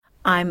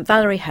I'm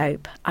Valerie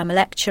Hope. I'm a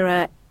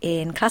lecturer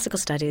in classical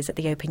studies at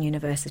the Open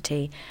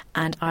University,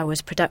 and I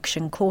was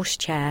production course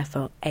chair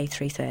for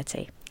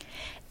A330.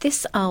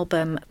 This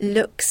album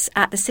looks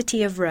at the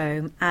city of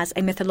Rome as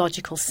a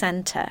mythological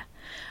centre.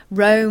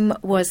 Rome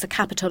was the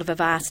capital of a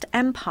vast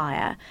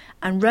empire,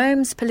 and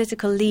Rome's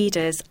political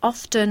leaders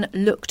often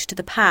looked to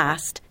the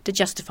past to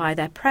justify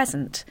their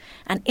present.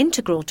 And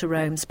integral to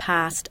Rome's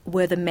past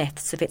were the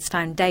myths of its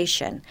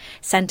foundation,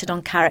 centred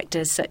on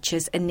characters such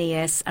as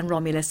Aeneas and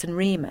Romulus and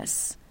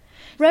Remus.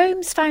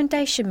 Rome's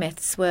foundation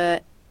myths were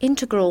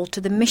integral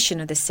to the mission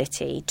of the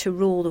city to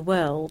rule the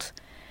world.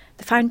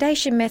 The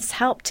foundation myths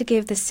helped to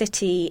give the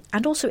city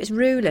and also its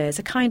rulers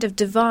a kind of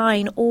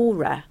divine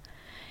aura.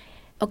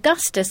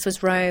 Augustus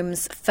was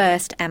Rome's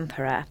first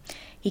emperor.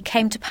 He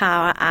came to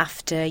power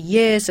after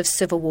years of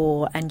civil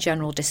war and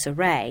general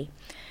disarray.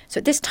 So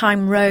at this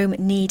time, Rome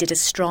needed a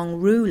strong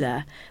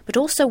ruler, but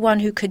also one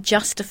who could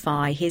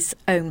justify his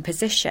own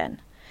position.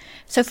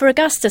 So for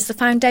Augustus, the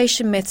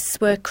foundation myths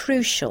were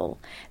crucial.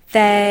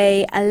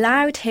 They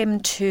allowed him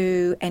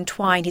to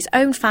entwine his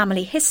own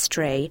family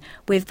history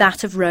with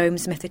that of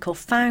Rome's mythical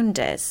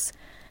founders,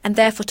 and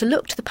therefore to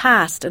look to the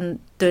past and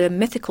the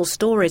mythical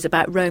stories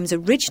about Rome's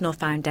original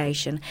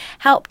foundation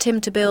helped him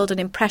to build an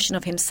impression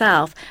of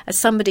himself as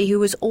somebody who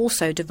was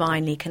also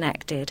divinely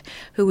connected,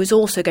 who was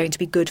also going to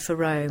be good for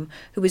Rome,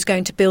 who was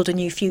going to build a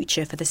new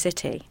future for the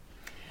city.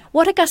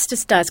 What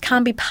Augustus does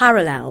can be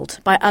paralleled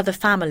by other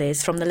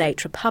families from the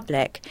late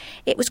Republic.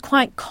 It was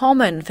quite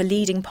common for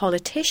leading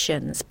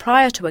politicians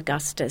prior to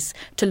Augustus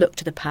to look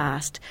to the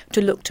past,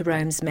 to look to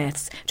Rome's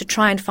myths, to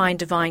try and find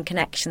divine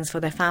connections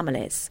for their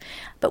families.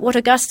 But what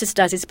Augustus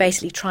does is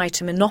basically try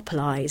to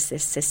monopolise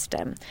this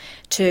system,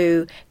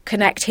 to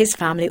connect his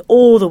family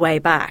all the way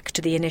back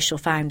to the initial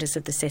founders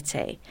of the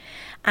city.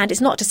 And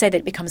it's not to say that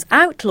it becomes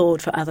outlawed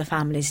for other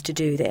families to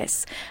do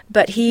this,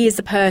 but he is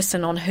the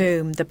person on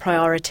whom the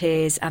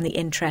priorities and the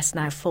interest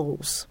now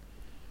falls.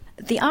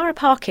 The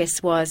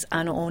Areopagus was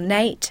an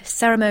ornate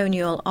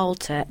ceremonial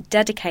altar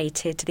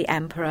dedicated to the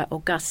Emperor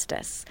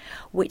Augustus,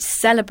 which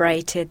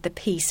celebrated the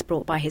peace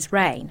brought by his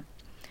reign.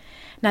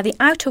 Now, the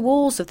outer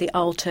walls of the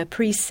altar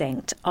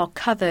precinct are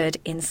covered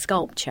in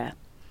sculpture.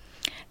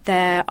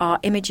 There are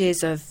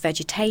images of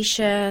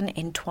vegetation,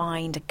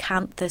 entwined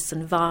acanthus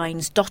and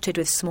vines, dotted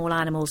with small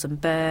animals and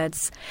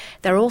birds.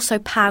 There are also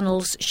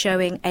panels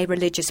showing a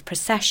religious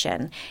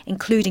procession,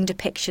 including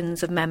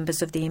depictions of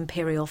members of the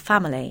imperial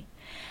family.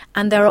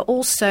 And there are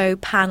also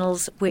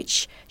panels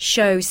which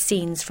show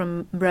scenes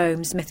from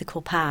Rome's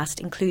mythical past,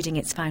 including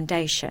its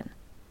foundation.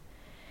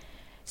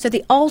 So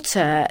the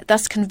altar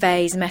thus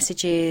conveys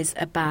messages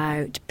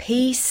about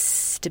peace,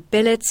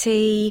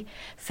 stability,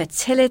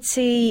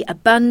 fertility,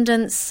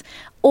 abundance.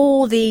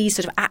 All these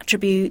sort of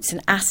attributes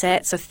and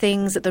assets are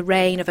things that the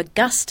reign of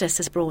Augustus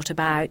has brought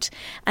about.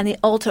 And the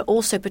altar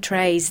also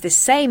portrays this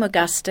same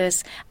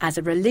Augustus as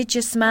a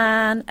religious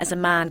man, as a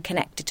man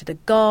connected to the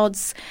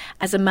gods,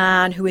 as a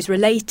man who is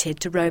related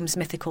to Rome's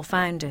mythical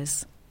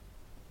founders.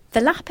 The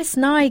lapis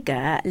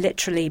niger,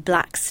 literally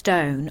black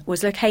stone,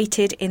 was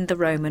located in the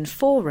Roman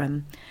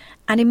Forum,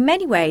 and in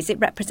many ways it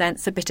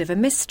represents a bit of a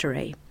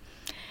mystery.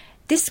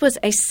 This was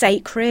a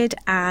sacred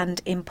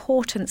and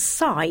important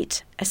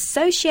site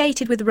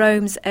associated with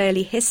Rome's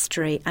early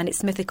history and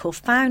its mythical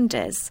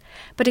founders,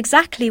 but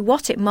exactly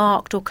what it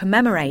marked or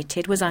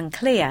commemorated was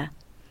unclear.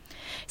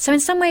 So in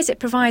some ways it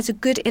provides a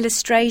good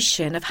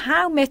illustration of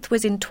how myth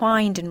was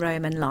entwined in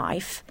Roman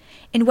life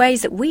in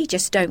ways that we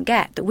just don't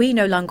get, that we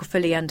no longer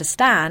fully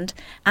understand,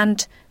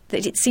 and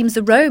that it seems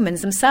the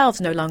Romans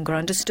themselves no longer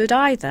understood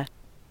either.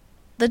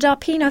 The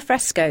d'Arpino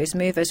frescoes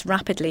move us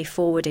rapidly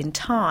forward in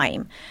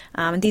time,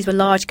 and these were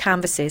large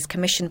canvases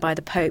commissioned by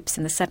the popes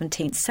in the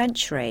 17th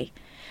century.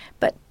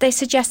 But they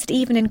suggest that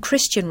even in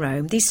Christian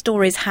Rome, these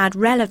stories had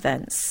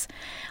relevance.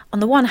 On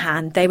the one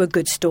hand, they were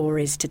good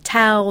stories to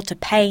tell, to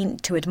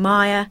paint, to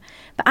admire,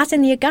 but as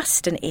in the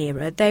Augustan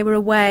era, they were a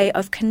way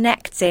of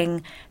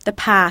connecting the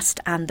past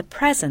and the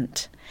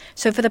present.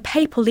 So for the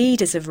papal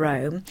leaders of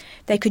Rome,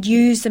 they could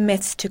use the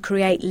myths to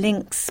create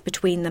links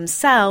between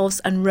themselves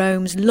and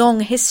Rome's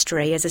long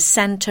history as a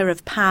centre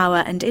of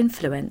power and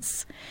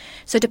influence.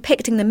 So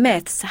depicting the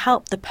myths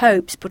helped the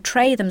popes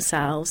portray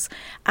themselves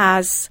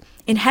as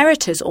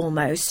inheritors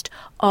almost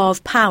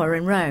of power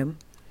in Rome.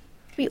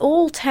 We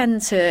all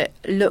tend to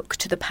look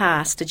to the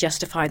past to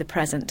justify the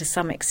present to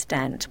some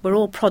extent. We're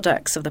all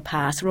products of the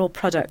past, we're all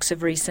products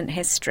of recent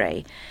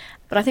history.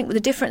 But I think the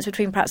difference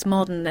between perhaps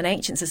modern and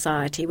ancient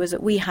society was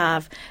that we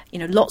have,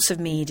 lots of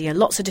media,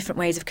 lots of different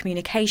ways of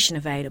communication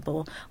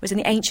available, whereas in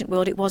the ancient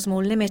world it was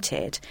more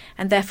limited.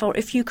 And therefore,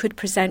 if you could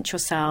present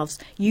yourselves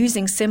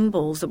using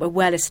symbols that were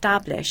well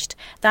established,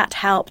 that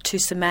helped to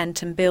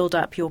cement and build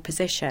up your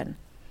position.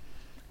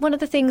 One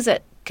of the things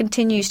that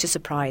continues to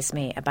surprise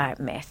me about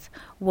myth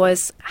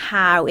was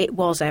how it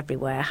was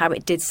everywhere, how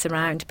it did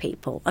surround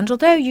people. And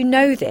although you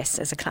know this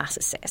as a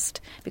classicist,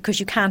 because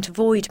you can't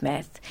avoid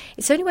myth,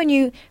 it's only when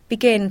you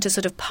begin to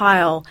sort of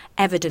pile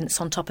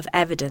evidence on top of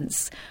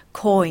evidence,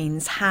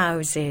 coins,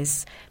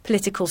 houses,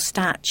 political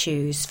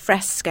statues,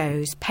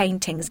 frescoes,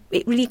 paintings,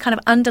 it really kind of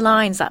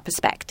underlines that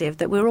perspective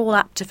that we're all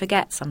apt to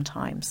forget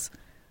sometimes.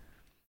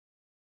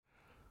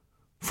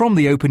 From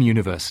the Open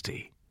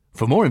University.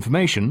 For more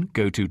information,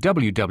 go to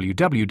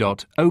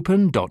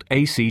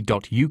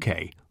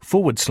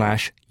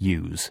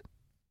www.open.ac.uk/use.